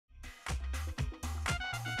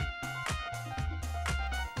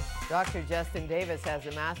Dr. Justin Davis has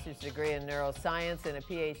a master's degree in neuroscience and a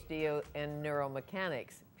PhD in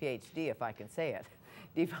neuromechanics, PhD if I can say it.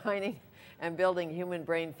 Defining and building human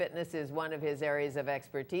brain fitness is one of his areas of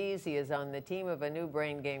expertise. He is on the team of a new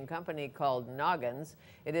brain game company called Nognz.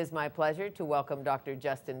 It is my pleasure to welcome Dr.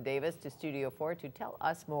 Justin Davis to Studio 4 to tell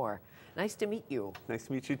us more. Nice to meet you. Nice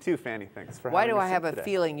to meet you too, Fanny. Thanks for having Why us do I have a today.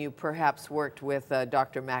 feeling you perhaps worked with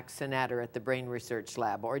Dr. Max Sinader at the Brain Research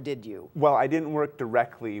Lab, or did you? Well, I didn't work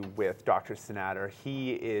directly with Dr. Sinader.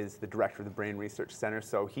 He is the director of the Brain Research Center,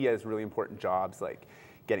 so he has really important jobs like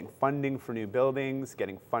getting funding for new buildings,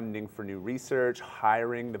 getting funding for new research,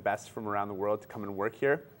 hiring the best from around the world to come and work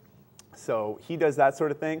here. So he does that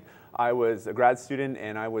sort of thing. I was a grad student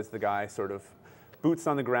and I was the guy sort of boots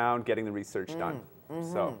on the ground getting the research done.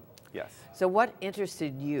 So, yes. So what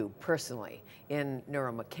interested you personally in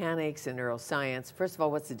neuromechanics and neuroscience? First of all,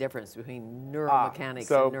 what's the difference between neuromechanics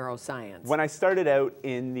and neuroscience? When I started out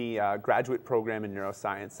in the graduate program in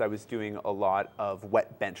neuroscience, I was doing a lot of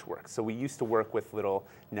wet bench work. So we used to work with little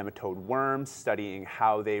nematode worms, studying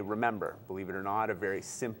how they remember. Believe it or not, a very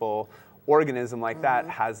simple organism like that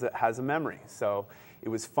has a memory. So it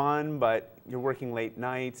was fun, but you're working late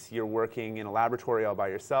nights, you're working in a laboratory all by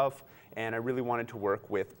yourself, and I really wanted to work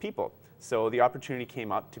with people. So the opportunity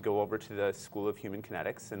came up to go over to the School of Human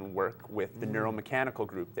Kinetics and work with the neuromechanical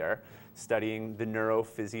group there, studying the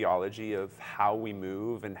neurophysiology of how we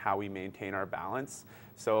move and how we maintain our balance.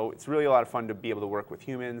 So it's really a lot of fun to be able to work with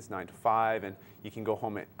humans 9 to 5, and you can go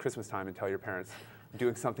home at Christmas time and tell your parents I'm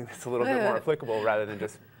doing something that's a little bit more applicable rather than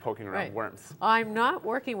just poking around worms. I'm not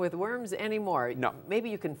working with worms anymore. No. Maybe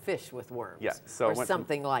you can fish with worms, Yeah, so or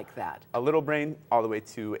something like that. A little brain all the way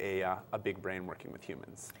to a big brain working with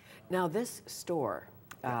humans. Now this store,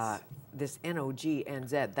 this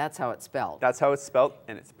N-O-G-N-Z, that's how it's spelled. That's how it's spelled,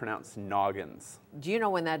 and it's pronounced Noggins. Do you know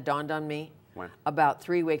when that dawned on me? When? About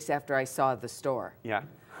 3 weeks after I saw the store. Yeah.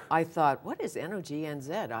 I thought, what is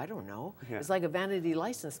N-O-G-N-Z? I don't know. Yeah. It's like a vanity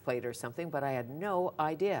license plate or something, but I had no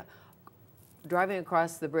idea. Driving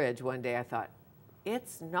across the bridge one day, I thought,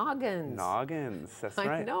 it's Noggins. Noggins, that's right.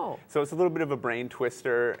 I know. So it's a little bit of a brain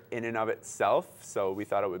twister in and of itself, so we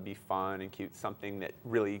thought it would be fun and cute, something that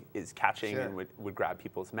really is catching and would grab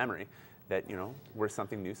people's memory, that, you know, we're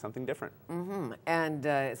something new, something different. And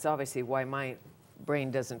it's obviously why my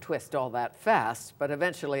brain doesn't twist all that fast, but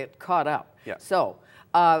eventually it caught up. Yeah. So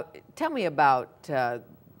tell me about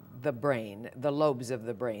the brain, the lobes of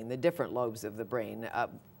the brain, the different lobes of the brain,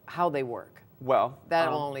 how they work. Well,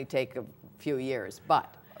 that'll only take a few years,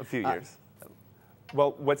 but a few years.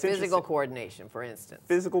 Well, what's physical coordination, for instance.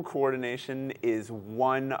 Physical coordination is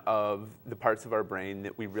one of the parts of our brain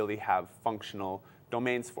that we really have functional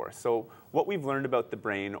domains for. So what we've learned about the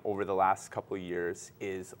brain over the last couple of years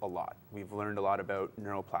is a lot. We've learned a lot about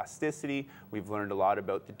neuroplasticity. We've learned a lot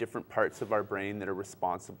about the different parts of our brain that are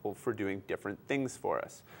responsible for doing different things for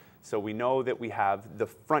us. So we know that we have the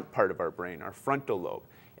front part of our brain, our frontal lobe,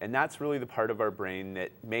 and that's really the part of our brain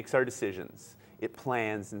that makes our decisions. It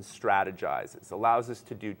plans and strategizes, allows us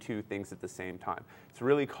to do two things at the same time. It's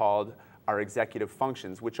really called our executive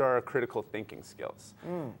functions, which are our critical thinking skills.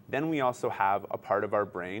 Then we also have a part of our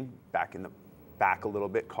brain, back in the back a little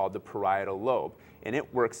bit, called the parietal lobe, and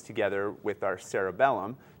it works together with our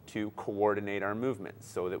cerebellum to coordinate our movements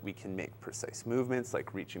so that we can make precise movements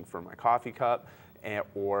like reaching for my coffee cup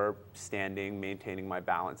or standing, maintaining my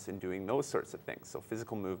balance, and doing those sorts of things. So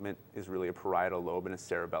physical movement is really a parietal lobe and a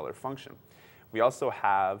cerebellar function. We also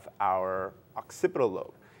have our occipital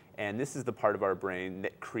lobe, and this is the part of our brain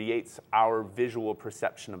that creates our visual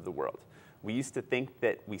perception of the world. We used to think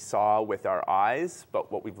that we saw with our eyes,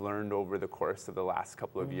 but what we've learned over the course of the last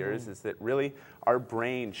couple of years is that really our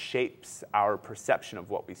brain shapes our perception of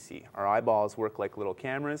what we see. Our eyeballs work like little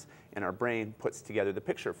cameras, and our brain puts together the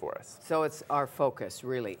picture for us. So it's our focus,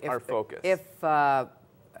 really. Our focus. If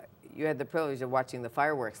you had the privilege of watching the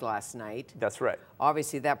fireworks last night. That's right.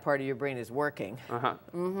 Obviously, that part of your brain is working. But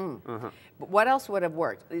what else would have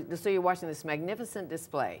worked? So you're watching this magnificent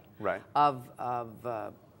display of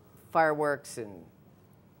fireworks and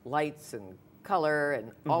lights and color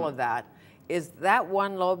and all of that. Is that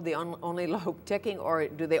one lobe the only lobe ticking, or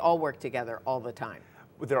do they all work together all the time?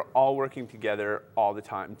 They're all working together all the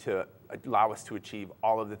time to allow us to achieve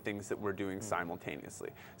all of the things that we're doing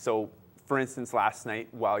simultaneously. So For instance, last night,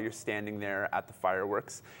 while you're standing there at the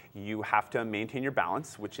fireworks, you have to maintain your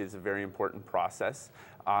balance, which is a very important process.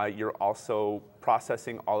 You're also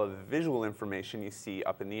processing all of the visual information you see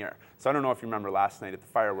up in the air. So I don't know if you remember last night at the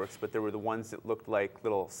fireworks, but there were the ones that looked like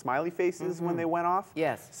little smiley faces when they went off.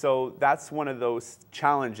 Yes. So that's one of those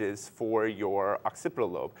challenges for your occipital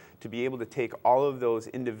lobe, to be able to take all of those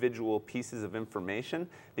individual pieces of information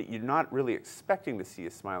that you're not really expecting to see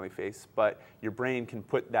a smiley face, but your brain can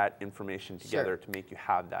put that information together to make you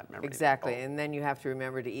have that memory. Exactly, and then you have to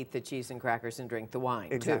remember to eat the cheese and crackers and drink the wine.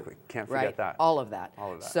 Exactly, can't forget that. All of that.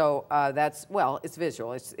 All of that. So that's, well, it's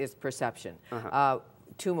visual, it's perception.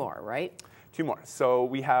 Two more, right? Two more. So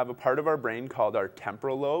we have a part of our brain called our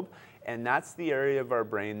temporal lobe, and that's the area of our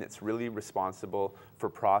brain that's really responsible for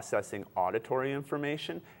processing auditory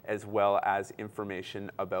information as well as information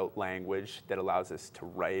about language that allows us to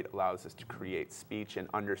write, allows us to create speech and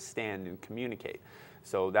understand and communicate.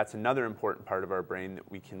 So that's another important part of our brain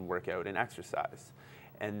that we can work out and exercise.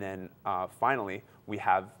 And then finally, we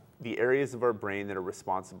have the areas of our brain that are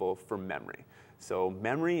responsible for memory. So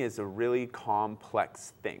memory is a really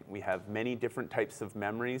complex thing. We have many different types of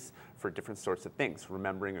memories for different sorts of things.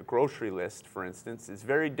 Remembering a grocery list, for instance, is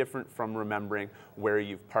very different from remembering where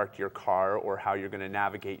you've parked your car or how you're going to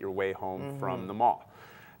navigate your way home from the mall.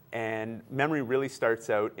 And memory really starts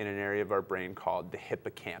out in an area of our brain called the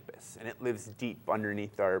hippocampus, and it lives deep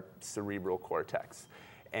underneath our cerebral cortex.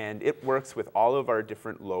 And it works with all of our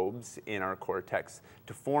different lobes in our cortex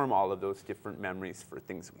to form all of those different memories for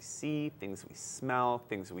things we see, things we smell,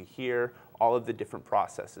 things we hear, all of the different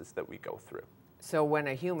processes that we go through. So when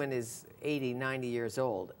a human is 80, 90 years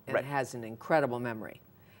old and has an incredible memory,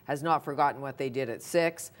 has not forgotten what they did at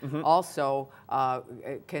 6, also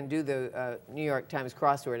can do the New York Times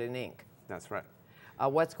crossword in ink. That's right.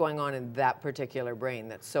 What's going on in that particular brain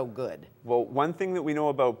that's so good? Well, one thing that we know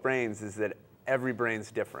about brains is that every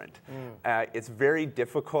brain's different. It's very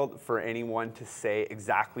difficult for anyone to say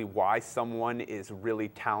exactly why someone is really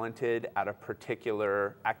talented at a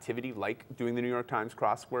particular activity, like doing the New York Times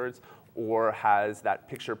crosswords, or has that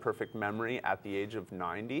picture-perfect memory at the age of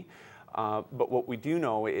 90. But what we do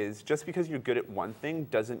know is just because you're good at one thing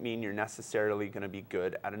doesn't mean you're necessarily going to be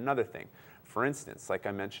good at another thing. For instance, like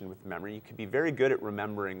I mentioned with memory, you could be very good at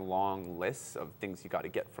remembering long lists of things you got to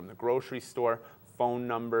get from the grocery store, phone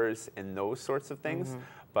numbers, and those sorts of things.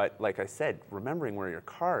 But like I said, remembering where your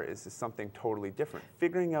car is something totally different.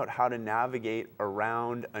 Figuring out how to navigate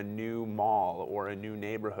around a new mall or a new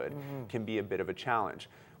neighborhood can be a bit of a challenge.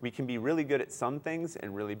 We can be really good at some things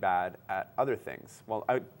and really bad at other things. Well,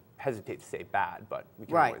 I would hesitate to say bad, but we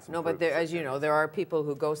can always improve. No, but there, as you know, there are people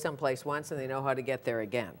who go someplace once and they know how to get there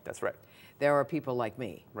again. That's right. There are people like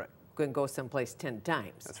me. Right. Who can go someplace 10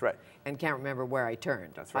 times. That's right. And can't remember where I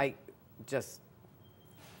turned. That's right. I just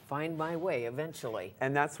find my way eventually.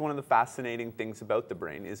 And that's one of the fascinating things about the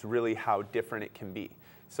brain, is really how different it can be.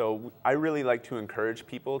 So I really like to encourage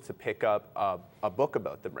people to pick up a book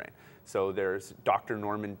about the brain. So there's Dr.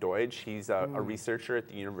 Norman Doidge. He's a researcher at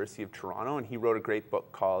the University of Toronto, and he wrote a great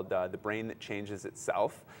book called The Brain That Changes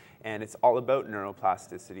Itself. And it's all about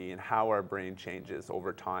neuroplasticity and how our brain changes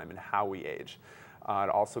over time and how we age. It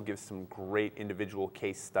also gives some great individual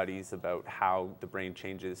case studies about how the brain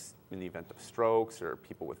changes in the event of strokes or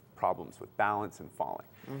people with problems with balance and falling.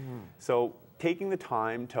 So taking the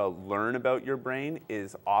time to learn about your brain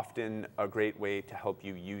is often a great way to help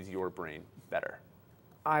you use your brain better.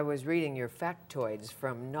 I was reading your factoids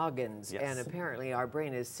from Nognz, and apparently our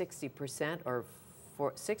brain is 60% or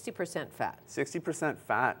 60% fat. 60%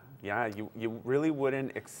 fat, yeah. You really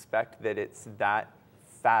wouldn't expect that it's that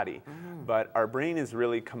fatty, but our brain is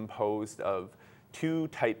really composed of two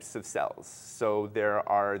types of cells. So there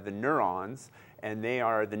are the neurons, and they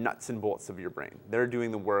are the nuts and bolts of your brain. They're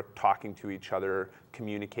doing the work, talking to each other,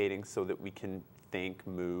 communicating so that we can think,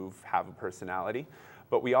 move, have a personality.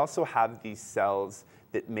 But we also have these cells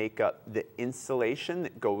that make up the insulation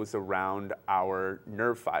that goes around our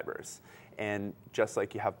nerve fibers. And just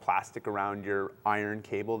like you have plastic around your iron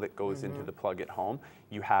cable that goes into the plug at home,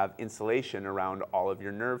 you have insulation around all of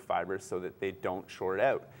your nerve fibers so that they don't short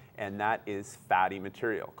out. And that is fatty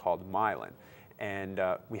material called myelin. And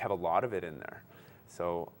we have a lot of it in there.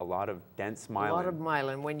 So a lot of dense myelin. A lot of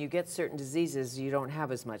myelin. When you get certain diseases, you don't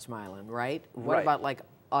have as much myelin, right? What about like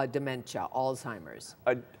dementia, Alzheimer's?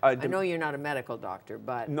 I know you're not a medical doctor,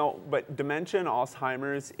 but... No, but dementia and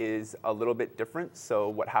Alzheimer's is a little bit different. So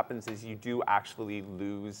what happens is you do actually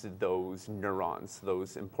lose those neurons,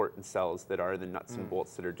 those important cells that are the nuts and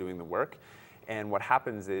bolts that are doing the work. And what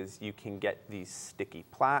happens is you can get these sticky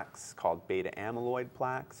plaques called beta amyloid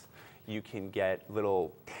plaques. You can get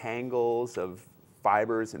little tangles of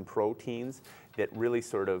fibers and proteins that really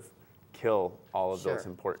sort of kill all of Sure. those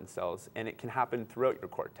important cells. And it can happen throughout your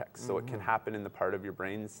cortex. So it can happen in the part of your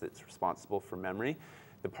brain that's responsible for memory,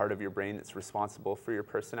 the part of your brain that's responsible for your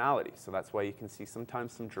personality. So that's why you can see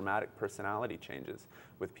sometimes some dramatic personality changes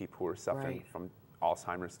with people who are suffering Right. from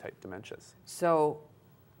Alzheimer's type dementias. So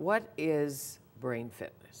what is brain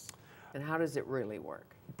fitness and how does it really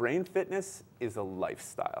work? Brain fitness is a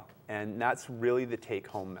lifestyle, and that's really the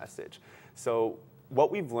take-home message. So what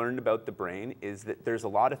we've learned about the brain is that there's a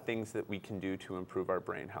lot of things that we can do to improve our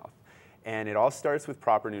brain health. And it all starts with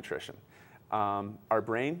proper nutrition. Our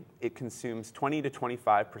brain, it consumes 20 to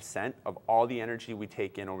 25% of all the energy we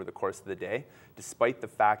take in over the course of the day, despite the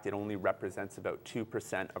fact it only represents about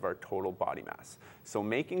 2% of our total body mass. So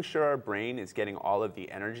making sure our brain is getting all of the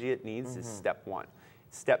energy it needs is step one.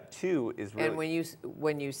 Step two is really... And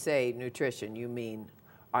when you say nutrition, you mean?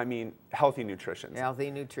 I mean healthy nutrition.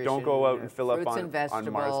 Healthy nutrition. Don't go out and fill up fruits on, and vegetables,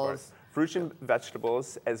 on Mars bars. Fruits and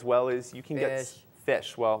vegetables, as well as you can get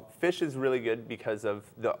fish. Well, fish is really good because of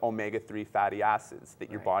the omega-3 fatty acids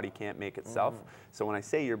that your body can't make itself. So when I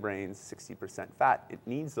say your brain's 60% fat, it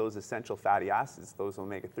needs those essential fatty acids, those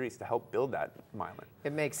omega-3s, to help build that myelin.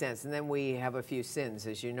 It makes sense. And then we have a few sins,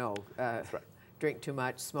 as you know. That's right. Drink too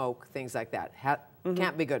much, smoke, things like that.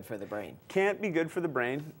 Can't be good for the brain. Can't be good for the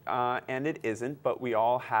brain, and it isn't, but we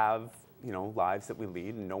all have, you know, lives that we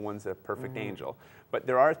lead, and no one's a perfect angel. But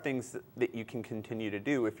there are things that you can continue to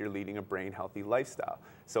do if you're leading a brain-healthy lifestyle.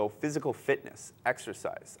 So physical fitness,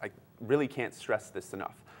 exercise, I really can't stress this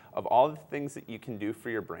enough. Of all the things that you can do for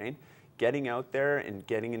your brain, getting out there and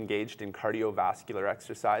getting engaged in cardiovascular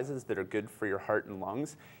exercises that are good for your heart and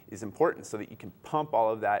lungs is important so that you can pump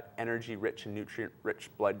all of that energy-rich and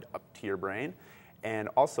nutrient-rich blood up to your brain. And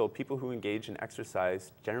also, people who engage in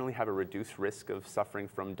exercise generally have a reduced risk of suffering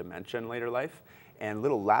from dementia in later life. And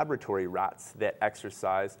little laboratory rats that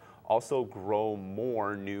exercise also grow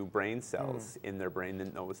more new brain cells in their brain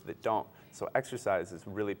than those that don't. So exercise is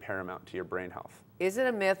really paramount to your brain health. Is it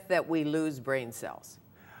a myth that we lose brain cells?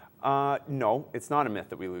 No, it's not a myth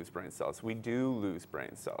that we lose brain cells. We do lose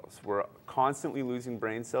brain cells. We're constantly losing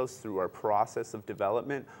brain cells through our process of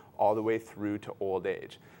development all the way through to old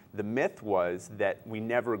age. The myth was that we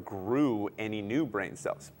never grew any new brain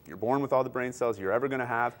cells. You're born with all the brain cells you're ever going to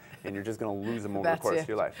have, and you're just going to lose them over the course of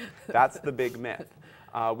your life. That's the big myth.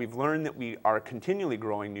 We've learned that we are continually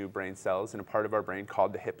growing new brain cells in a part of our brain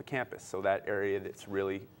called the hippocampus, so that area that's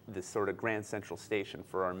really this sort of grand central station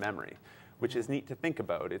for our memory, which is neat to think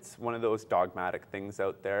about. It's one of those dogmatic things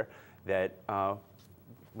out there that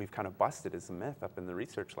we've kind of busted as a myth up in the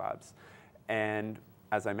research labs. And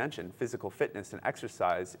as I mentioned, physical fitness and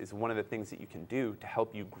exercise is one of the things that you can do to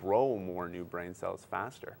help you grow more new brain cells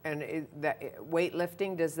faster. And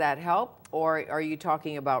weightlifting, does that help? Or are you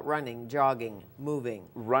talking about running, jogging, moving?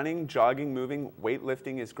 Running, jogging, moving,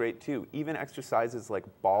 weightlifting is great too. Even exercises like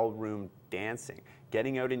ballroom dancing,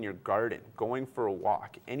 getting out in your garden, going for a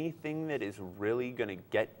walk, anything that is really going to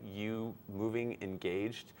get you moving,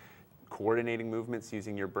 engaged, coordinating movements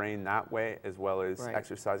using your brain that way, as well as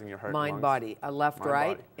exercising your heart and lungs. Mind, body, a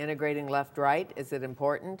left-right, integrating left-right, is it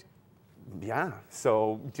important? Yeah,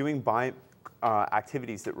 so doing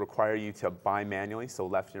activities that require you to bimanually, so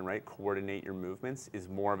left and right, coordinate your movements is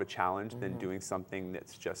more of a challenge than doing something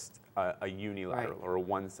that's just a unilateral or a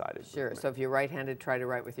one-sided movement. So if you're right-handed, try to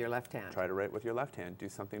write with your left hand. Try to write with your left hand, do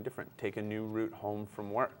something different. Take a new route home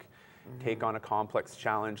from work. Take on a complex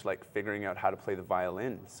challenge like figuring out how to play the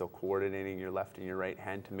violin. So coordinating your left and your right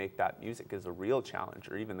hand to make that music is a real challenge,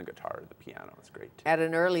 or even the guitar or the piano is great too. At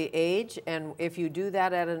an early age, and if you do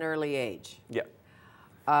that at an early age,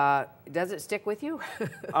 does it stick with you?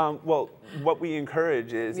 Well, what we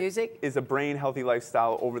encourage is music? Is a brain healthy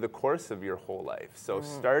lifestyle over the course of your whole life. So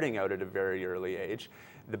starting out at a very early age,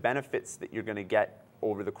 the benefits that you're going to get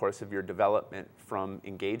over the course of your development from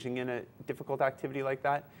engaging in a difficult activity like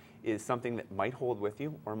that is something that might hold with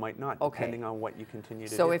you or might not, depending on what you continue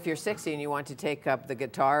to do. So if you're 60 and you want to take up the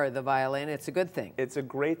guitar or the violin, it's a good thing. It's a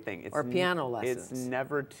great thing. Or piano lessons. It's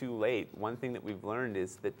never too late. One thing that we've learned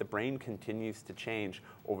is that the brain continues to change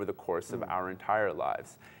over the course of our entire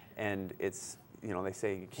lives. And it's, you know, they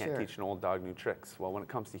say you can't teach an old dog new tricks. Well, when it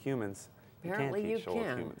comes to humans, apparently you can't teach old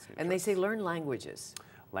humans new tricks. And they say learn languages.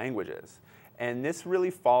 Languages. And this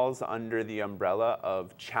really falls under the umbrella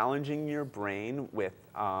of challenging your brain with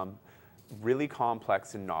really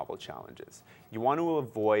complex and novel challenges. You want to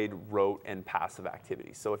avoid rote and passive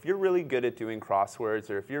activities. So if you're really good at doing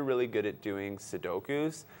crosswords, or if you're really good at doing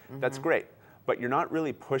Sudokus, that's great. But you're not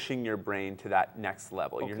really pushing your brain to that next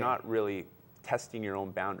level. You're not really testing your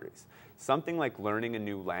own boundaries. Something like learning a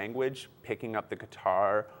new language, picking up the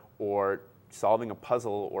guitar, or solving a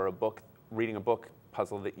puzzle or reading a book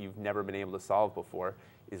puzzle that you've never been able to solve before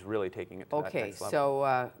is really taking it to that next level.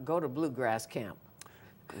 So go to Bluegrass Camp.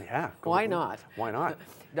 Yeah. Why not? Why not?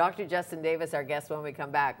 Dr. Justin Davis, our guest. When we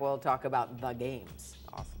come back, we'll talk about the games.